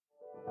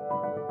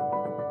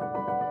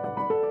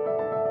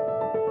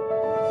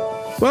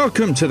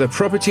Welcome to the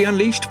Property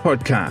Unleashed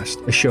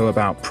podcast, a show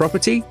about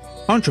property,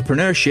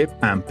 entrepreneurship,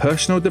 and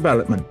personal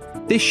development.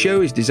 This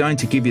show is designed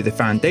to give you the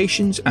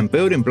foundations and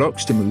building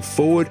blocks to move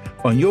forward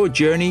on your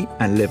journey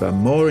and live a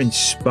more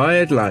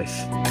inspired life.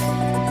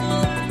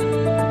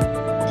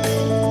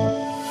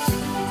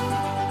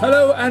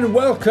 Hello and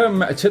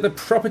welcome to the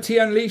Property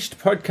Unleashed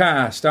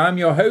podcast. I'm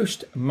your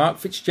host, Mark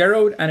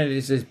Fitzgerald, and it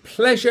is a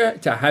pleasure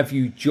to have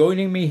you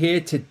joining me here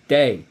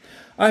today.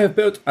 I have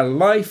built a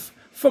life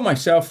for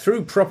myself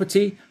through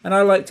property, and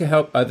I like to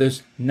help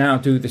others now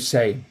do the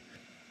same.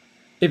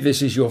 If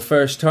this is your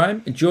first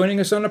time joining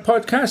us on the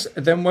podcast,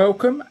 then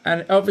welcome.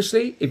 And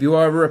obviously, if you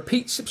are a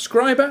repeat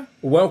subscriber,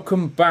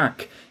 welcome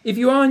back. If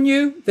you are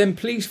new, then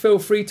please feel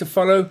free to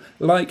follow,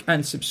 like,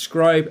 and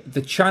subscribe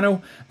the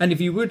channel. And if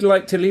you would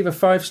like to leave a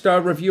 5-star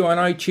review on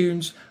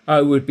iTunes,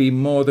 I would be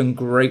more than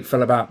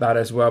grateful about that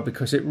as well,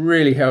 because it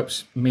really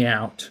helps me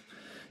out.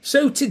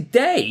 So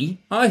today,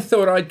 I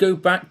thought I'd go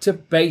back to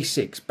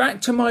basics, back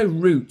to my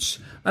roots.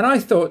 And I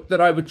thought that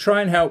I would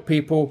try and help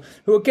people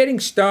who are getting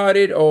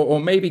started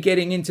or maybe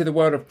getting into the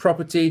world of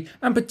property,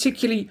 and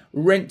particularly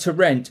rent to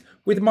rent,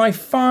 with my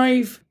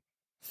 5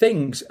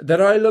 things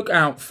that I look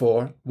out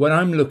for when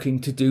I'm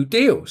looking to do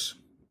deals.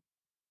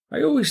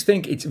 I always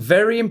think it's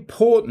very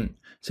important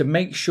to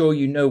make sure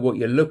you know what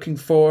you're looking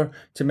for,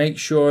 to make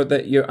sure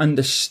that you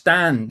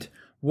understand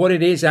what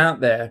it is out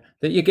there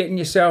that you're getting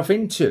yourself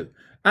into.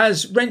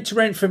 As rent to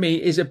rent for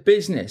me is a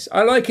business.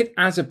 I like it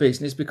as a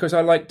business because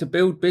I like to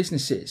build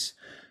businesses.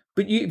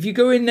 But if you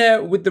go in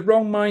there with the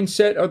wrong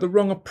mindset or the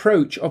wrong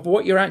approach of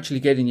what you're actually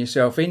getting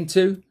yourself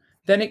into,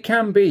 then it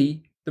can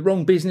be the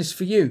wrong business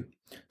for you.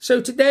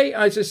 So today,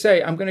 as I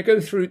say, I'm going to go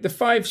through the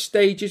 5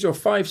 stages or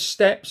 5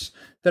 steps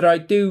that I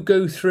do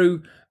go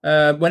through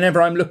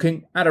whenever I'm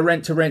looking at a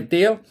rent to rent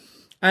deal.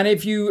 And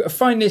if you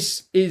find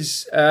this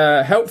is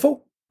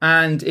helpful,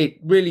 and it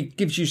really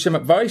gives you some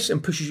advice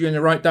and pushes you in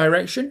the right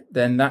direction,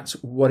 then that's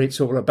what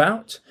it's all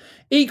about.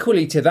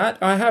 Equally to that,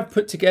 I have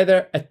put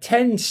together a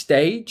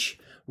 10-stage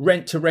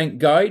rent-to-rent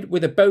guide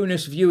with a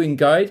bonus viewing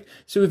guide.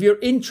 So if you're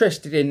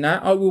interested in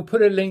that, I will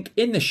put a link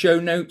in the show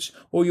notes,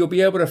 or you'll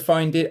be able to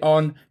find it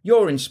on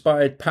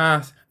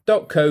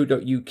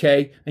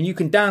yourinspiredpath.co.uk, and you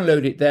can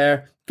download it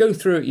there, go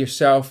through it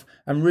yourself,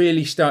 and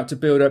really start to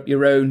build up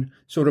your own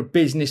sort of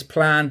business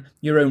plan,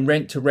 your own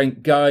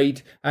rent-to-rent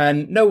guide,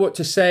 and know what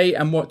to say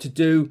and what to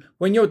do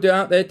when you're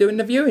out there doing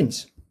the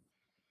viewings.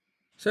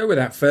 So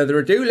without further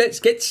ado, let's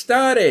get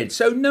started.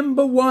 So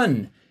number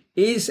 1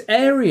 is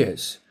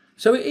areas.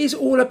 So it is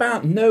all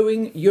about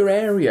knowing your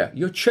area,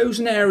 your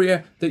chosen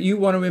area that you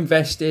want to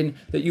invest in,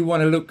 that you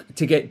want to look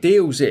to get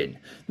deals in.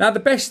 Now, the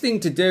best thing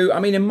to do,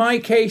 in my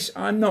case,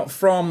 I'm not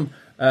from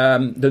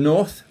the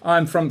north,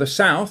 I'm from the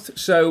south.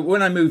 So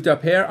when I moved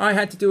up here, I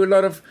had to do a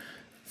lot of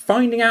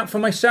finding out for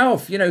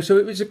myself, so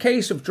it was a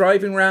case of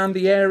driving around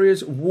the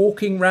areas,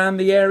 walking around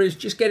the areas,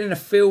 just getting a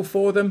feel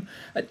for them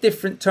at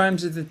different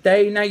times of the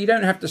day. Now, you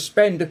don't have to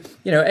spend,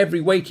 every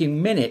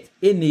waking minute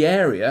in the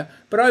area,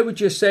 but I would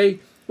just say,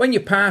 when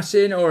you're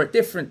passing or at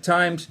different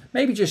times,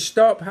 maybe just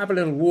stop, have a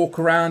little walk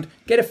around,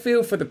 get a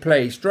feel for the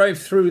place, drive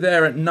through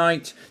there at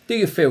night. Do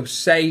you feel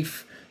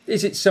safe?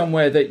 Is it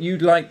somewhere that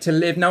you'd like to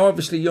live? Now,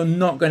 obviously, you're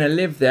not going to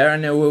live there,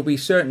 and there will be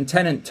certain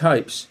tenant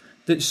types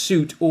that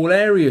suit all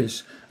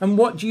areas. And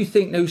what do you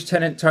think those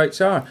tenant types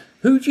are?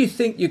 Who do you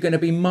think you're going to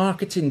be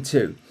marketing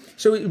to?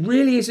 So it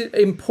really is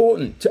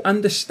important to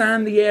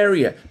understand the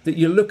area that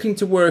you're looking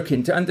to work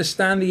in, to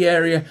understand the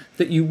area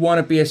that you want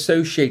to be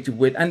associated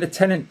with, and the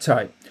tenant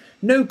type.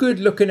 No good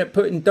looking at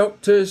putting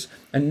doctors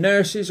and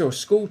nurses or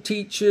school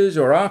teachers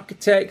or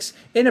architects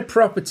in a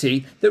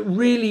property that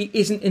really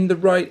isn't in the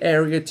right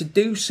area to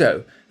do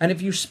so. And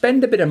if you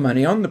spend a bit of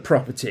money on the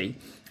property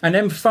and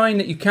then find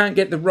that you can't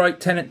get the right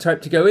tenant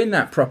type to go in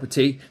that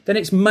property, then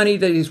it's money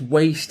that is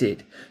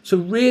wasted. So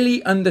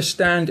really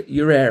understand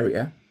your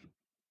area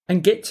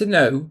and get to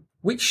know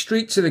which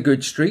streets are the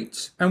good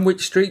streets and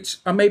which streets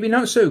are maybe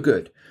not so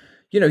good.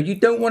 You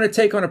don't want to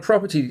take on a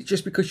property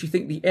just because you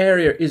think the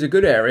area is a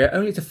good area,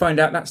 only to find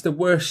out that's the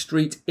worst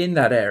street in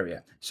that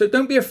area. So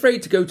don't be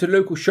afraid to go to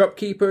local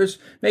shopkeepers,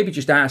 maybe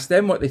just ask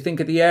them what they think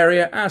of the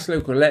area, ask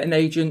local letting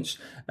agents,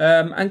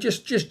 and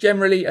just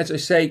generally, as I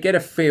say, get a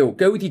feel.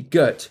 Go with your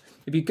gut.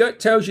 If your gut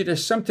tells you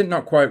there's something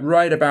not quite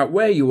right about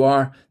where you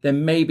are,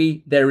 then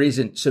maybe there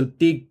isn't. So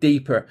dig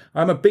deeper.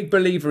 I'm a big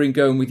believer in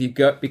going with your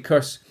gut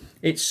because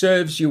it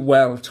serves you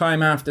well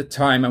time after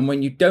time. And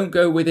when you don't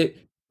go with it,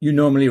 you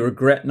normally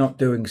regret not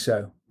doing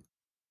so.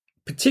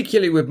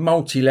 Particularly with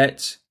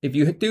multi-lets, if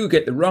you do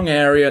get the wrong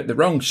area, the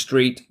wrong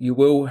street, you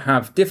will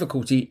have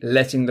difficulty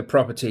letting the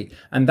property.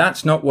 And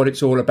that's not what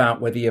it's all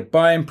about. Whether you're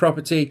buying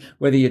property,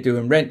 whether you're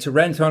doing rent to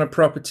rent on a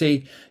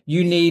property,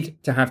 you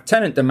need to have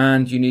tenant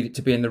demand. You need it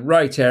to be in the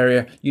right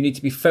area. You need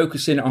to be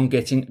focusing on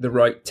getting the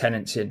right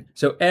tenants in.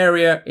 So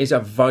area is a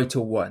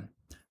vital one.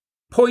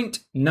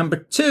 Point number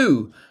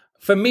 2.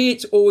 For me,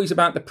 it's always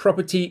about the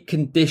property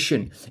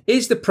condition.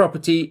 Is the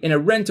property in a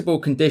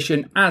rentable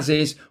condition as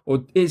is,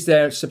 or is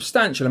there a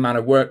substantial amount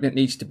of work that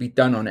needs to be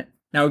done on it?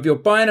 Now, if you're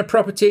buying a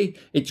property,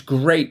 it's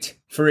great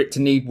for it to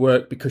need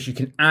work because you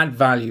can add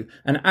value.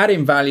 And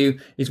adding value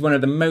is one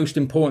of the most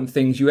important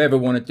things you ever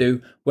want to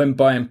do when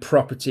buying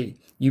property.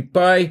 You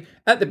buy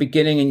at the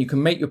beginning and you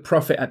can make your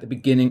profit at the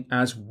beginning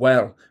as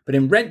well. But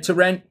in rent to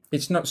rent,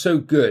 it's not so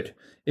good.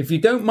 If you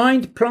don't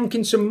mind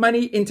plonking some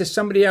money into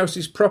somebody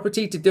else's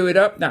property to do it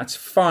up, that's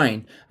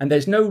fine. And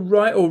there's no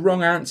right or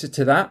wrong answer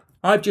to that.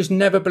 I've just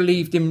never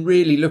believed in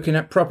really looking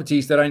at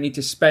properties that I need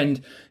to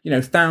spend,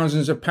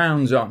 thousands of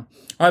pounds on.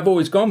 I've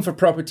always gone for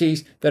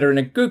properties that are in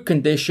a good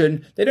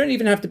condition. They don't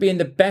even have to be in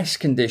the best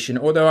condition,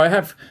 although I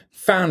have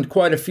found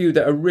quite a few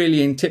that are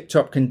really in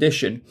tip-top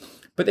condition.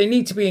 But they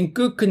need to be in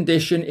good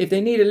condition. If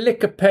they need a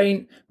lick of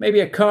paint, maybe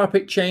a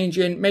carpet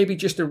changing, maybe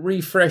just a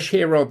refresh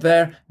here or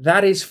there,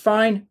 that is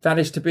fine. That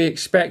is to be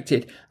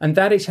expected. And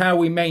that is how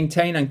we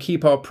maintain and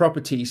keep our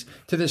properties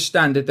to the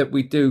standard that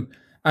we do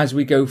as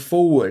we go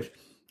forward.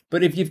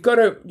 But if you've got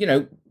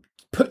to,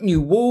 put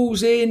new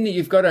walls in,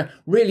 you've got to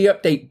really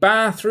update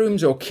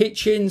bathrooms or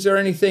kitchens or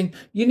anything,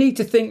 you need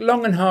to think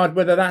long and hard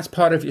whether that's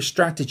part of your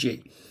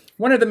strategy.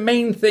 One of the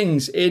main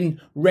things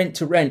in rent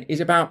to rent is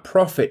about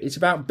profit. It's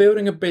about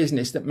building a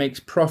business that makes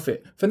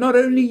profit for not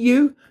only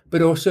you,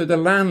 but also the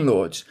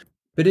landlords.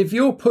 But if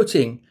you're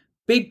putting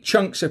big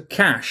chunks of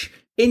cash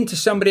into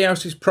somebody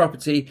else's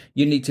property,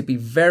 you need to be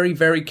very,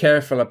 very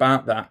careful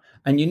about that.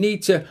 And you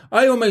need to,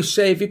 I almost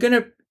say, if you're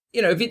going to,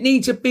 if it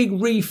needs a big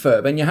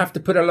refurb and you have to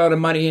put a lot of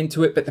money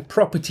into it, but the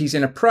property's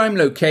in a prime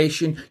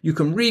location, you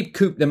can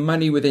recoup the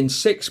money within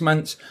 6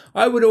 months.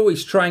 I would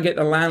always try and get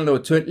the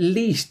landlord to at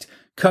least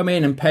come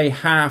in and pay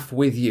half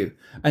with you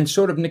and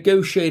sort of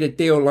negotiate a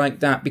deal like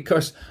that,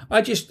 because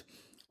I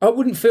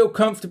wouldn't feel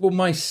comfortable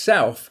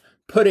myself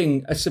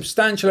putting a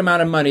substantial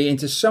amount of money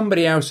into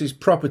somebody else's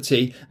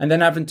property and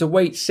then having to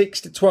wait 6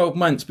 to 12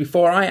 months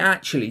before I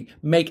actually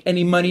make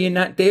any money in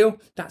that deal.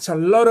 That's a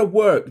lot of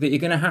work that you're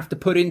going to have to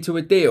put into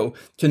a deal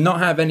to not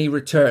have any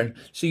return.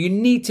 So you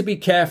need to be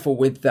careful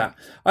with that.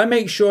 I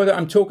make sure that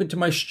I'm talking to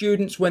my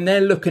students when they're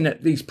looking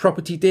at these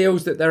property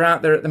deals that they're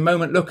out there at the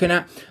moment looking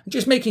at, and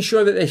just making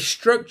sure that they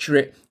structure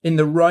it in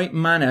the right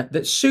manner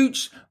that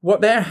suits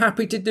what they're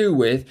happy to do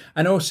with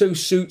and also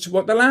suits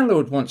what the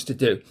landlord wants to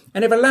do.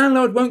 And if a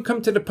landlord won't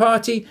come to the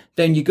party,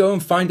 then you go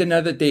and find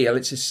another deal.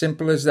 It's as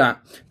simple as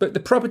that. But the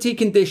property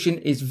condition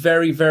is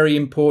very, very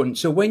important.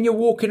 So when you're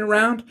walking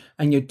around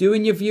and you're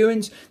doing your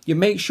viewings, you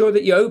make sure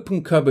that you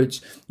open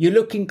cupboards, you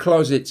look in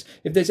closets.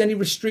 If there's any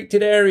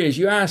restricted areas,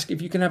 you ask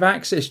if you can have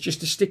access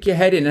just to stick your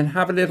head in and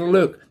have a little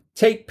look.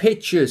 Take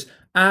pictures.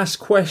 Ask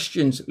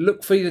questions,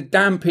 look for the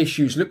damp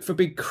issues, look for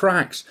big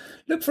cracks,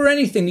 look for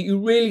anything that you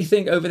really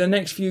think over the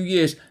next few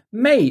years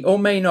may or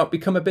may not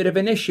become a bit of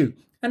an issue.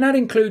 And that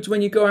includes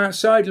when you go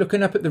outside,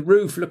 looking up at the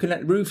roof, looking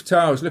at roof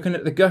tiles, looking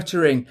at the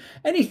guttering,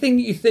 anything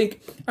that you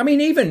think,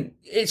 even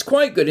it's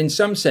quite good in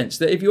some sense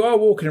that if you are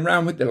walking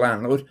around with the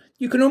landlord,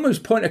 you can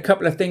almost point a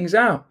couple of things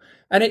out.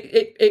 And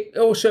it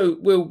also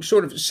will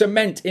sort of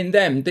cement in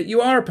them that you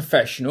are a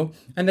professional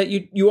and that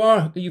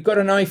you've got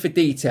an eye for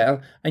detail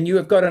and you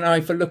have got an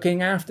eye for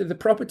looking after the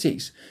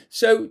properties.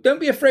 So don't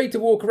be afraid to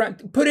walk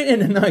around, put it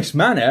in a nice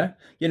manner.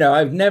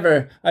 I've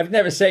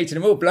never say to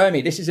them, oh,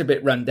 blimey, this is a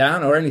bit run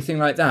down or anything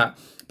like that.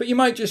 But you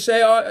might just say,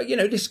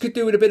 this could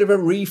do with a bit of a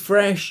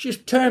refresh.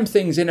 Just term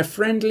things in a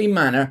friendly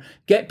manner,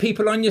 get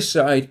people on your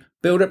side,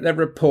 build up their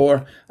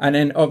rapport, and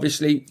then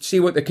obviously see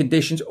what the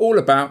condition's all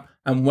about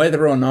and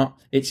whether or not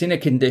it's in a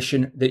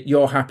condition that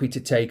you're happy to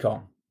take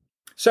on.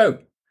 So,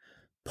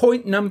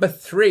 point number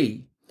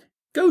 3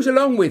 goes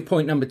along with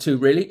point number 2,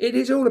 really. It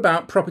is all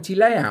about property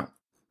layout.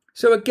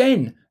 So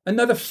again,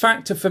 another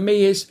factor for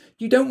me is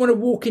you don't want to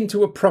walk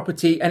into a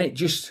property and it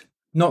just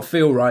not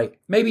feel right.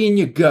 Maybe in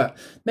your gut.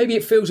 Maybe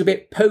it feels a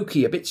bit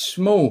pokey, a bit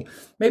small.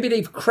 Maybe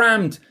they've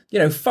crammed,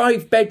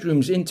 5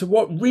 bedrooms into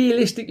what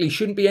realistically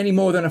shouldn't be any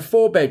more than a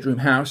 4-bedroom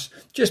house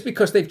just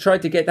because they've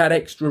tried to get that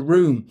extra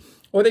room.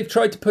 Or they've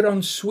tried to put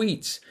on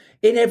suites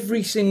in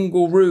every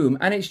single room,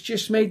 and it's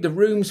just made the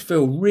rooms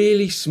feel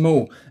really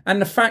small.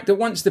 And the fact that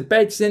once the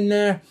bed's in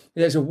there,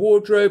 there's a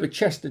wardrobe, a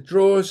chest of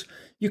drawers,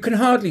 you can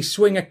hardly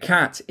swing a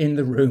cat in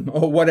the room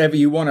or whatever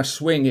you want to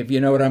swing, if you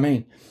know what I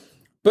mean.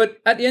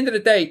 But at the end of the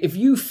day, if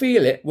you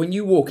feel it when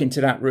you walk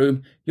into that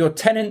room, your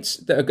tenants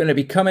that are going to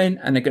be coming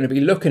and they're going to be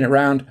looking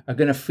around are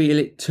going to feel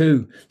it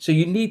too. So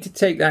you need to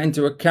take that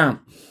into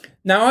account.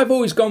 Now, I've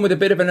always gone with a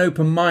bit of an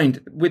open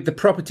mind with the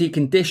property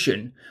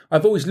condition.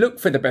 I've always looked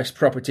for the best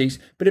properties,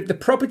 but if the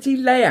property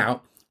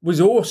layout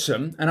was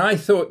awesome and I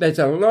thought there's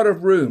a lot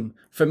of room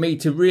for me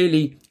to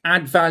really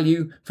add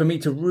value, for me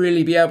to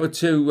really be able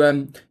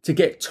to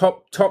get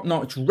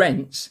top-notch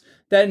rents,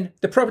 then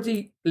the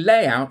property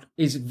layout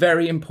is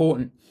very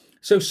important.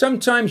 So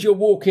sometimes you'll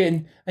walk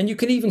in and you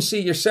can even see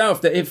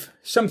yourself that if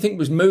something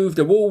was moved,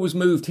 a wall was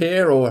moved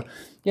here, or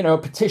a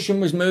petition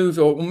was moved,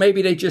 or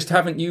maybe they just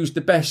haven't used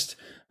the best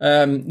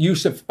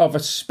use of a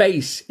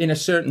space in a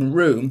certain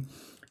room,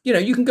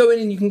 you can go in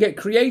and you can get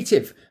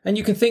creative and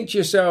you can think to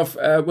yourself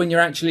when you're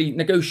actually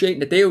negotiating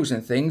the deals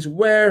and things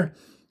where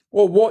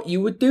or what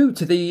you would do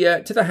to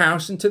the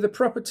house and to the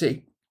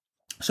property.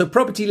 So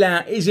property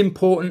layout is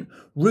important.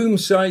 Room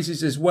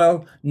sizes as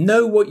well.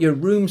 Know what your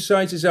room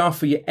sizes are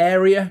for your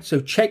area.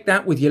 So check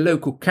that with your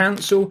local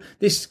council.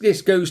 This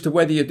goes to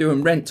whether you're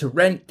doing rent to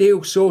rent, deal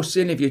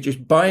sourcing, if you're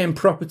just buying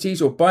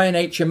properties or buying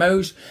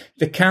HMOs.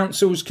 The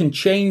councils can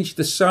change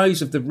the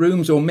size of the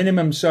rooms or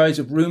minimum size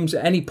of rooms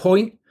at any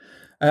point.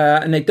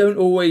 And they don't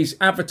always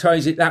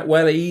advertise it that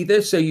well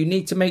either. So you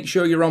need to make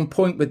sure you're on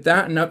point with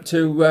that and up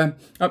to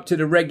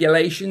the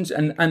regulations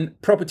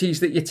and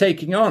properties that you're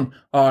taking on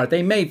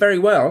they may very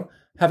well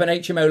have an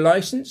HMO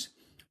license,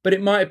 but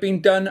it might have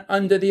been done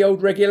under the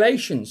old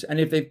regulations. And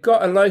if they've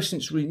got a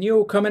license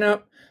renewal coming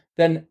up,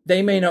 then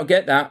they may not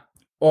get that,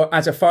 or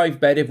as a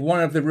 5-bed if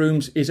one of the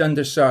rooms is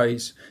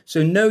undersized.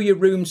 So know your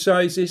room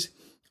sizes.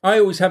 I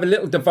always have a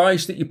little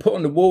device that you put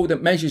on the wall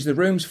that measures the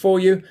rooms for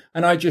you,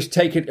 and I just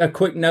take a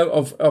quick note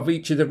of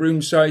each of the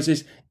room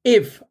sizes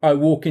if I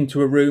walk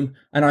into a room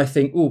and I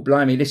think, oh,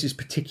 blimey, this is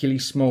particularly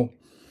small.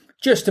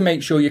 Just to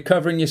make sure you're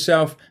covering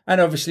yourself, and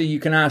obviously you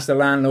can ask the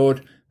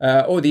landlord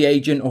or the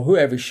agent or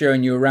whoever's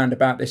showing you around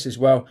about this as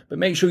well, but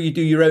make sure you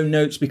do your own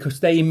notes because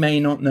they may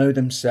not know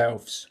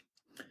themselves.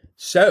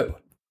 So,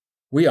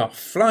 we are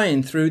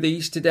flying through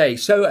these today.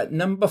 So at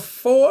number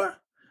 4,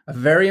 a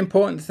very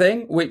important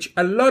thing, which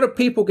a lot of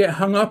people get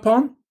hung up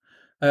on.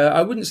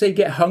 I wouldn't say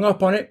get hung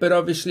up on it, but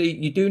obviously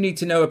you do need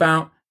to know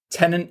about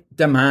tenant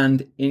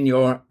demand in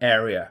your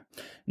area.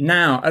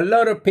 Now, a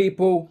lot of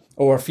people,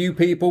 or a few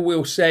people,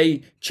 will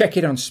say, check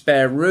it on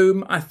Spare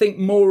Room. I think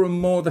more and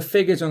more the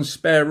figures on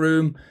Spare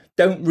Room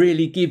don't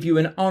really give you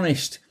an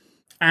honest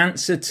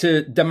answer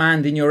to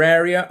demand in your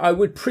area. I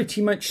would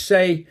pretty much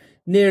say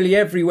nearly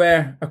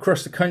everywhere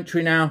across the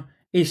country now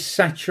is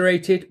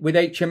saturated with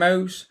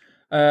HMOs.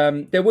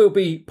 There will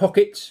be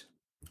pockets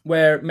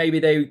where maybe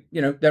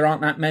there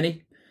aren't that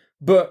many,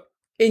 but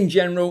in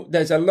general,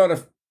 there's a lot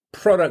of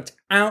product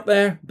out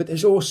there, but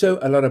there's also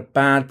a lot of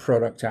bad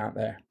product out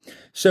there.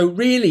 So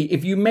really,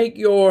 if you make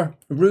your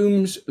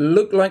rooms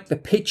look like the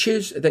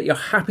pictures that you're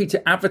happy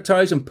to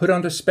advertise and put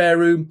onto Spare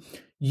Room,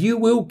 you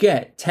will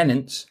get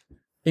tenants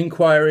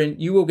inquiring,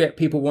 you will get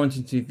people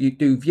wanting to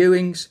do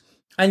viewings,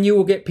 and you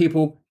will get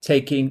people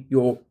taking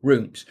your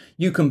rooms.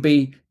 You can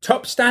be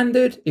top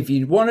standard if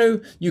you want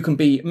to. You can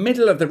be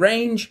middle of the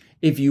range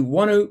if you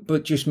want to,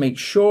 but just make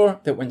sure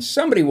that when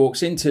somebody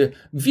walks in to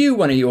view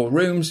one of your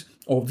rooms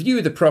or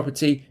view the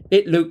property,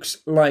 it looks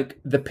like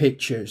the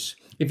pictures.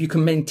 If you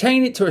can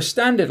maintain it to a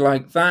standard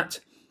like that,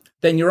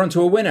 then you're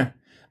onto a winner.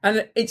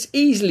 And it's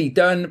easily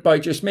done by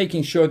just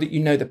making sure that you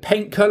know the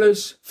paint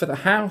colours for the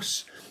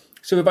house.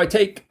 So if I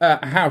take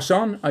a house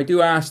on, I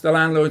do ask the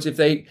landlords if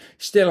they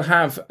still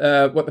have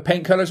what the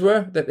paint colours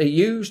were that they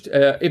used.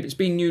 If it's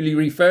been newly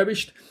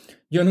refurbished,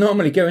 you'll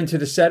normally go into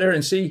the cellar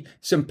and see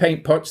some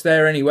paint pots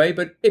there anyway.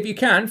 But if you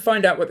can,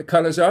 find out what the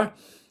colours are,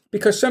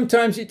 because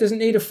sometimes it doesn't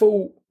need a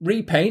full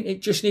repaint. It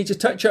just needs a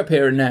touch up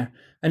here and there.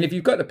 And if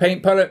you've got the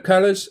paint palette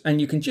colours and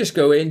you can just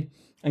go in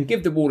and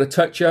give the wall a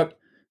touch up,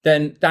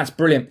 then that's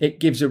brilliant. It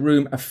gives a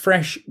room a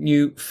fresh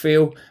new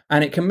feel,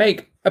 and it can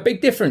make a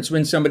big difference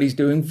when somebody's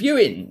doing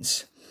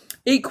viewings.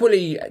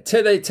 Equally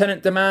to the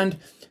tenant demand,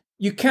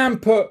 you can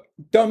put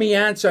dummy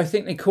ads, I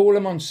think they call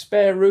them, on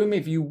Spare Room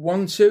if you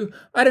want to.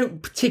 I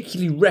don't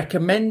particularly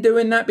recommend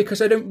doing that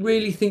because I don't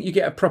really think you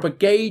get a proper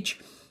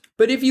gauge.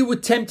 But if you were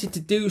tempted to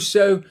do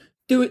so,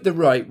 do it the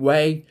right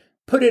way.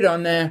 Put it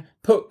on there,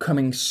 put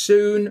coming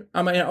soon.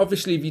 I mean,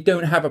 obviously, if you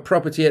don't have a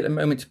property at the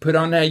moment to put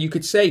on there, you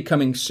could say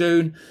coming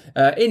soon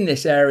in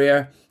this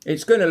area.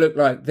 It's going to look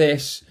like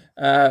this.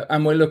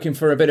 And we're looking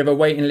for a bit of a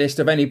waiting list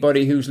of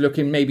anybody who's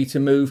looking maybe to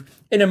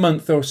move in a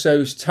month or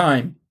so's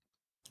time.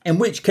 In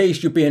which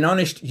case, you're being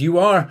honest, you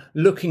are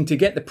looking to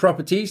get the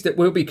properties that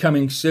will be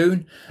coming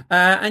soon.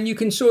 And you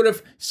can sort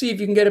of see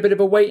if you can get a bit of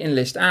a waiting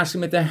list. Ask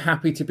them if they're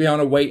happy to be on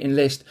a waiting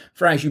list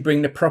for as you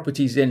bring the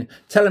properties in.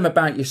 Tell them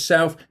about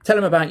yourself. Tell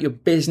them about your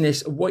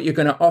business, what you're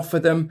going to offer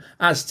them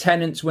as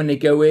tenants when they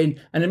go in.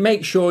 And then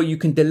make sure you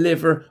can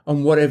deliver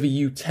on whatever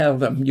you tell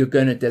them you're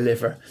going to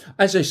deliver.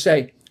 As I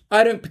say,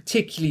 I don't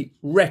particularly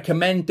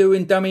recommend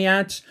doing dummy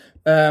ads.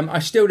 I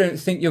still don't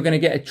think you're going to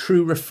get a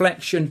true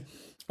reflection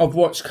of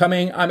what's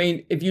coming. I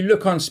mean, if you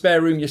look on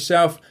Spare Room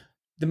yourself,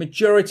 the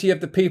majority of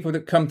the people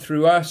that come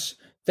through us,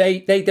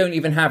 they don't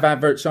even have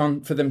adverts on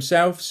for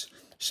themselves.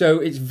 So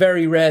it's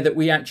very rare that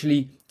we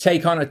actually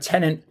take on a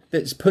tenant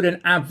that's put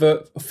an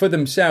advert for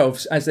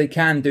themselves, as they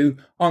can do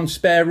on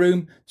Spare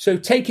Room. So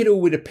take it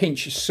all with a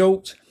pinch of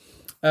salt.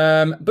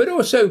 But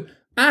also,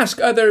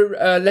 ask other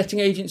letting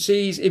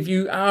agencies if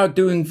you are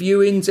doing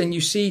viewings and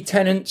you see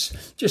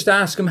tenants. Just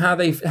ask them how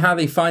they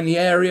find the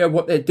area,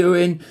 what they're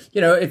doing.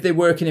 You know, if they're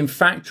working in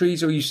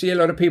factories or you see a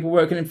lot of people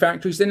working in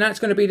factories, then that's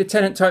going to be the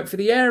tenant type for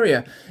the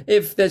area.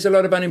 If there's a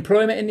lot of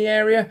unemployment in the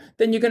area,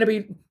 then you're going to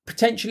be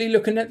potentially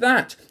looking at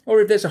that. Or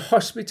if there's a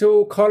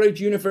hospital,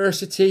 college,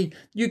 university,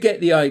 you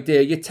get the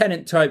idea. Your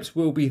tenant types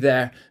will be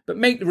there. But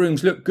make the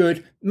rooms look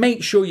good.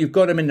 Make sure you've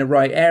got them in the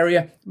right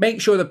area.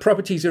 Make sure the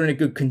properties are in a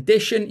good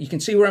condition. You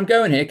can see where I'm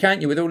going here,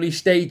 can't you, with all these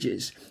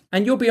stages?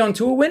 And you'll be on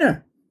to a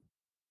winner.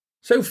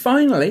 So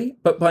finally,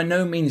 but by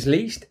no means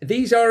least,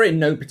 these are in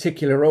no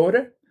particular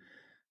order.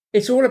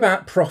 It's all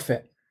about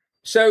profit.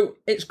 So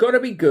it's got to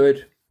be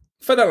good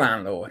for the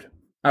landlord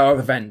or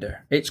the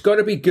vendor. It's got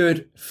to be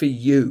good for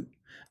you.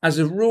 As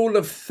a rule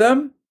of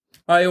thumb,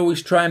 I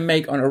always try and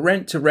make on a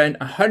rent to rent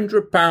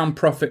 £100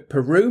 profit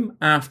per room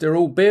after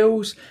all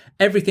bills.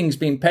 Everything's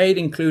been paid,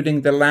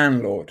 including the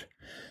landlord.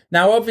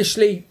 Now,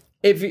 obviously,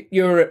 if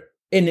you're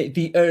in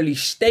the early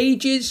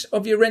stages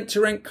of your rent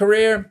to rent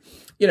career,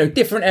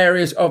 different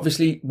areas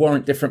obviously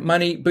warrant different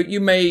money, but you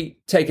may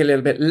take a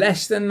little bit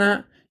less than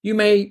that. You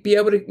may be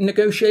able to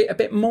negotiate a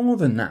bit more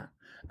than that.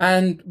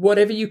 And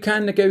whatever you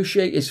can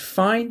negotiate is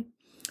fine.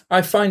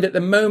 I find at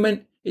the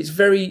moment it's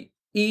very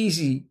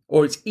easy,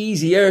 or it's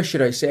easier,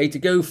 should I say, to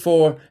go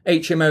for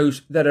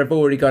HMOs that have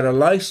already got a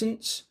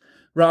license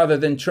rather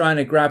than trying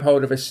to grab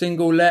hold of a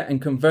single let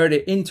and convert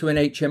it into an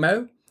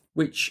HMO,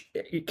 which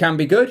it can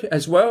be good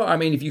as well. I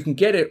mean, if you can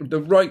get it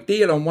the right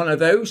deal on one of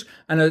those,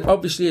 and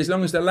obviously as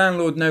long as the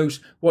landlord knows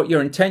what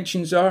your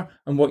intentions are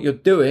and what you're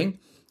doing,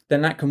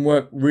 then that can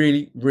work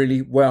really,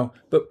 really well.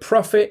 But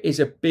profit is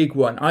a big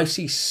one. I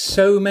see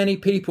so many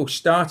people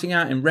starting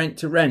out in rent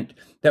to rent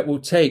that will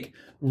take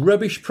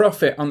rubbish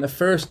profit on the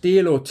first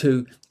deal or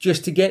two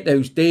just to get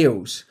those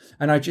deals.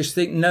 And I just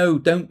think, no,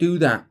 don't do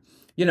that.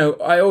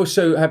 I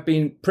also have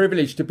been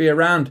privileged to be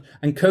around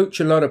and coach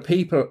a lot of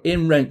people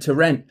in rent to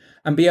rent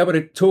and be able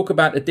to talk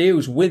about the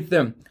deals with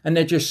them. And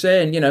they're just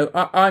saying,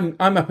 I'm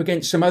up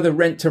against some other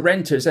rent to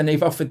renters and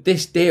they've offered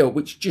this deal,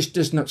 which just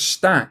does not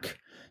stack.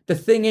 The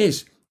thing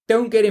is,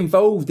 don't get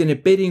involved in a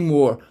bidding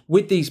war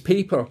with these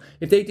people.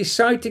 If they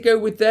decide to go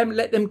with them,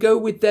 let them go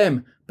with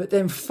them, but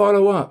then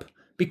follow up.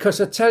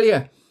 Because I tell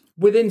you,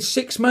 within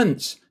 6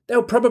 months,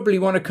 they'll probably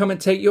want to come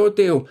and take your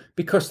deal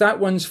because that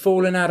one's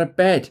fallen out of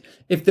bed.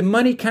 If the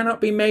money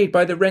cannot be made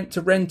by the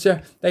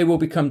rent-to-renter, they will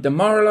become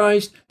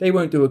demoralised, they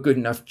won't do a good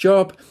enough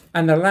job,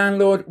 and the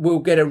landlord will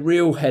get a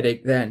real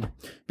headache then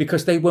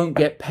because they won't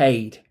get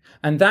paid.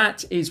 And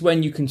that is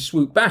when you can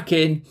swoop back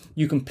in,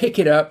 you can pick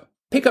up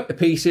the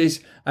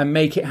pieces and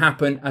make it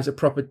happen as a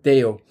proper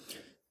deal.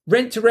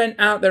 Rent to rent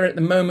out there at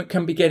the moment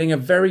can be getting a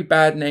very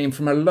bad name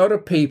from a lot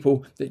of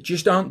people that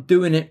just aren't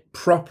doing it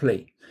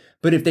properly.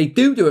 But if they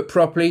do it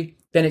properly,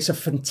 then it's a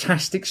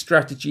fantastic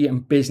strategy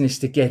and business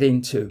to get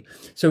into.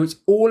 So it's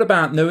all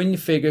about knowing your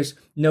figures,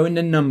 knowing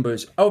the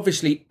numbers.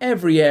 Obviously,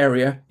 every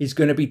area is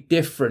going to be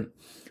different.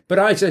 But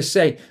as I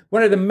say,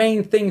 one of the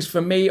main things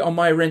for me on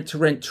my rent to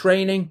rent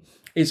training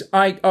is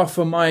I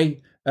offer my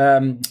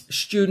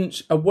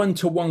students a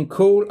one-to-one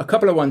call, a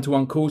couple of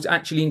one-to-one calls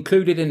actually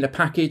included in the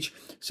package,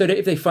 so that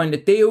if they find the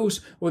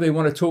deals or they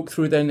want to talk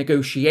through their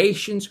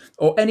negotiations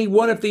or any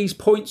one of these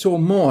points or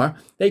more,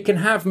 they can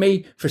have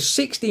me for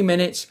 60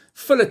 minutes,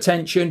 full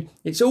attention.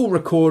 It's all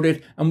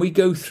recorded and we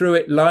go through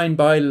it line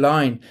by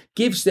line.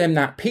 Gives them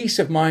that peace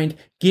of mind,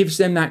 gives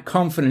them that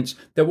confidence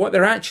that what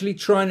they're actually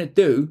trying to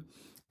do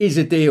is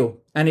a deal.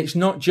 And it's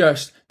not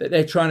just that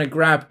they're trying to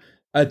grab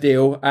a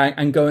deal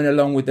and going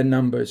along with the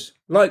numbers.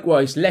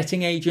 Likewise,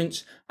 letting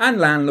agents and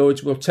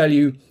landlords will tell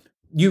you,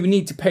 you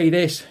need to pay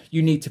this,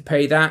 you need to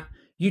pay that.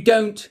 You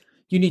don't.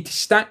 You need to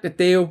stack the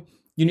deal.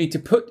 You need to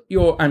put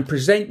and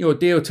present your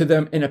deal to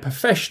them in a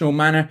professional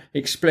manner,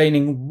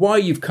 explaining why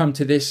you've come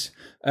to this,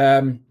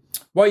 amount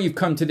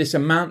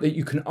that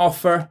you can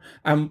offer,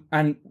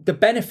 and the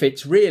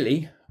benefits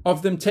really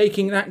of them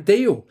taking that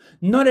deal.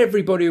 Not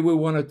everybody will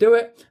want to do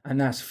it, and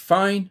that's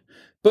fine.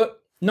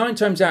 But 9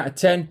 times out of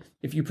 10,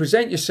 if you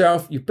present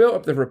yourself, you've built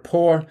up the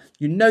rapport,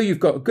 you know you've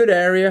got a good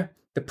area,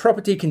 the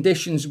property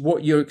conditions,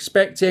 what you're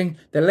expecting,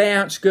 the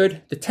layout's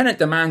good, the tenant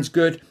demand's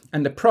good,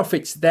 and the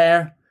profit's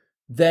there,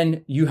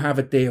 then you have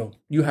a deal.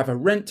 You have a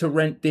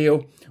rent-to-rent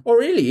deal, or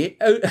really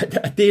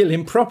a deal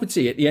in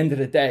property at the end of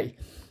the day.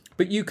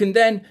 But you can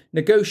then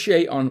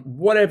negotiate on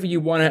whatever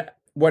you want to,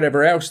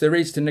 whatever else there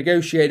is to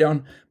negotiate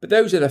on. But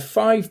those are the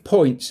 5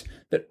 points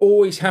that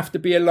always have to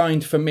be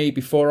aligned for me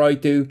before I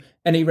do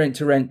any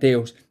rent-to-rent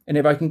deals. And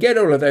if I can get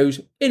all of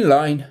those in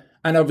line,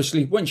 and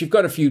obviously once you've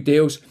got a few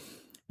deals,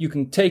 you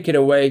can take it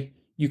away,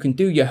 you can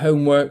do your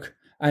homework,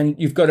 and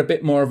you've got a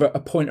bit more of a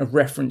point of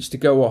reference to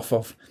go off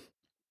of.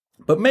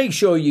 But make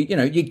sure you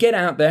get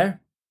out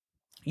there,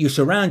 you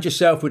surround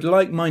yourself with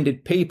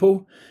like-minded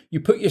people, you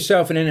put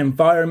yourself in an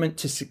environment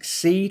to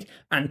succeed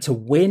and to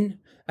win.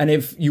 And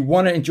if you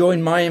want to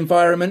join my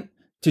environment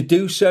to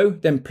do so,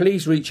 then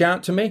please reach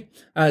out to me,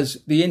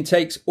 as the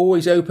intake's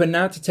always open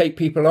now to take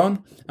people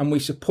on, and we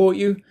support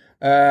you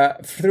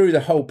through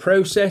the whole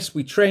process.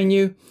 We train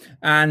you,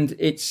 and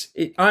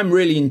I'm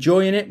really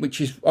enjoying it,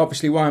 which is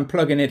obviously why I'm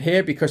plugging it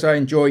here, because I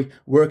enjoy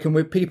working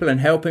with people and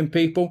helping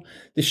people.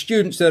 The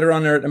students that are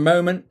on there at the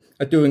moment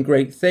are doing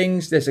great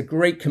things. There's a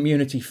great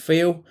community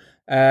feel,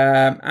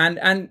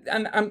 and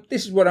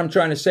this is what I'm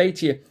trying to say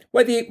to you.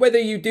 Whether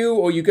you do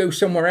or you go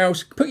somewhere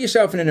else, put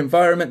yourself in an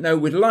environment now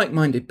with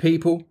like-minded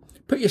people.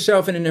 Put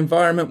yourself in an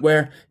environment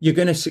where you're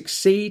going to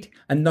succeed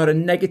and not a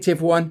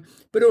negative one,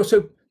 but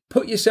also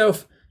put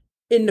yourself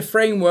in the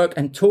framework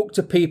and talk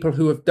to people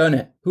who have done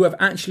it, who have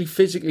actually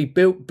physically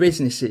built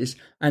businesses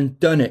and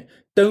done it.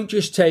 Don't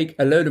just take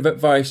a load of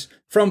advice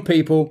from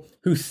people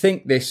who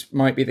think this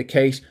might be the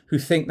case, who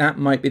think that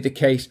might be the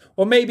case,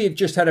 or maybe have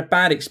just had a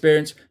bad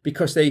experience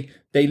because they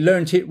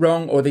learned it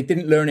wrong or they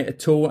didn't learn it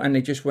at all and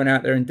they just went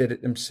out there and did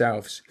it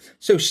themselves.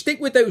 So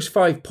stick with those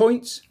 5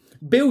 points,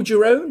 build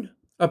your own.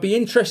 I'll be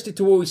interested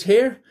to always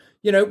hear.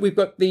 You know, we've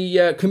got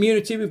the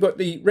community, we've got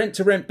the Rent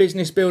to Rent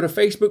Business Builder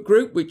Facebook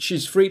group, which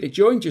is free to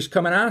join. Just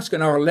come and ask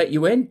and I'll let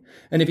you in.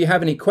 And if you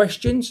have any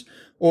questions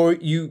or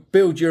you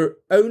build your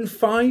own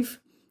 5,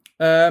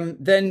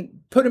 then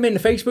put them in the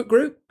Facebook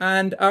group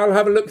and I'll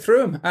have a look through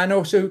them and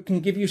also can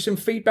give you some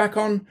feedback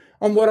on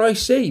what I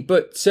see.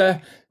 But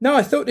no,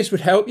 I thought this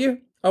would help you.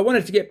 I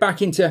wanted to get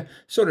back into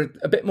sort of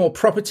a bit more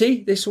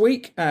property this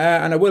week,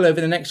 and I will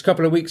over the next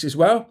couple of weeks as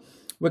well.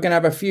 We're going to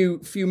have a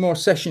few more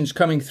sessions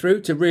coming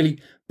through to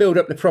really build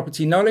up the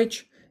property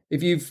knowledge.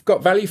 If you've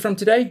got value from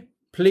today,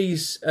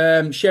 please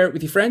share it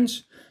with your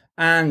friends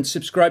and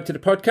subscribe to the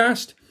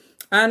podcast.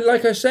 And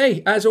like I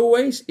say, as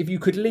always, if you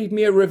could leave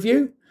me a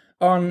review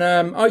on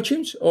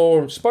iTunes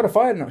or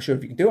Spotify, I'm not sure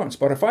if you can do it on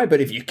Spotify,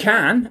 but if you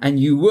can, and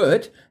you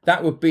would,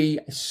 that would be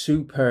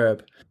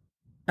superb.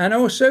 And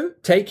also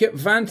take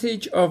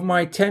advantage of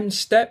my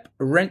 10-step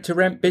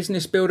rent-to-rent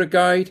business builder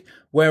guide,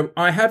 where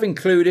I have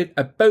included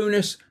a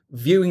bonus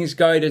viewings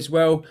guide as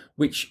well,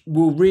 which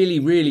will really,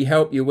 really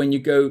help you when you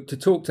go to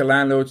talk to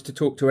landlords, to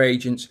talk to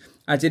agents,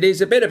 as it is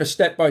a bit of a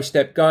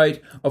step-by-step guide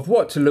of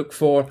what to look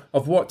for,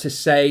 of what to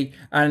say,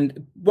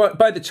 and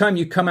by the time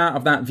you come out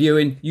of that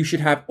viewing, you should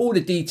have all the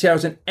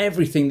details and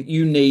everything that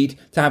you need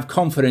to have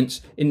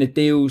confidence in the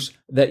deals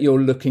that you're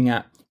looking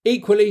at.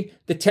 Equally,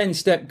 the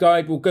 10-step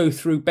guide will go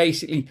through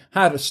basically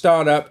how to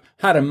start up,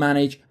 how to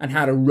manage, and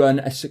how to run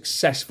a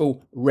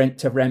successful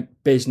rent-to-rent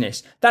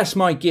business. That's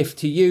my gift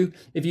to you.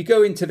 If you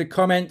go into the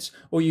comments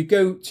or you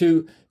go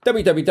to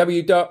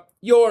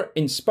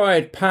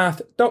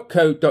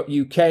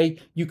www.yourinspiredpath.co.uk,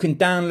 you can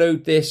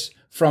download this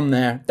from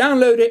there.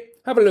 Download it,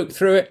 have a look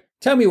through it,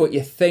 tell me what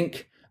you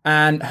think,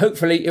 and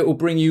hopefully it will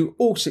bring you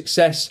all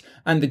success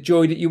and the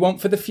joy that you want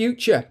for the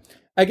future.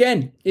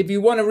 Again, if you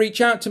want to reach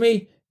out to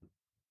me,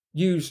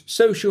 use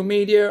social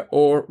media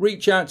or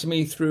reach out to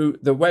me through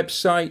the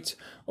website,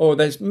 or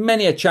there's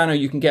many a channel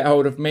you can get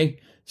hold of me.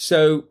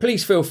 So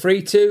please feel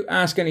free to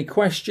ask any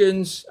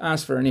questions,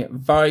 ask for any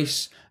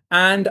advice,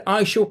 and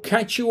I shall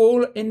catch you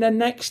all in the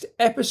next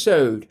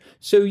episode.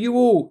 So you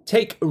all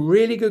take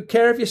really good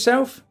care of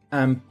yourself,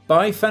 and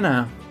bye for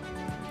now.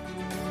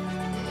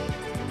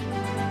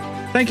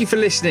 Thank you for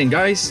listening,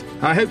 guys.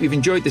 I hope you've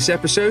enjoyed this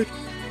episode.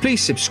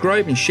 Please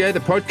subscribe and share the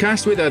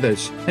podcast with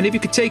others. And if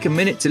you could take a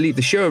minute to leave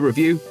the show a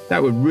review,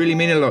 that would really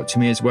mean a lot to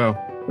me as well.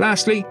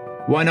 Lastly,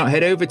 why not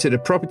head over to the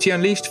Property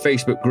Unleashed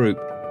Facebook group?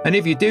 And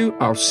if you do,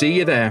 I'll see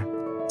you there.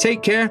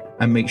 Take care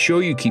and make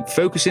sure you keep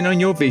focusing on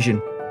your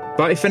vision.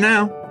 Bye for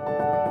now.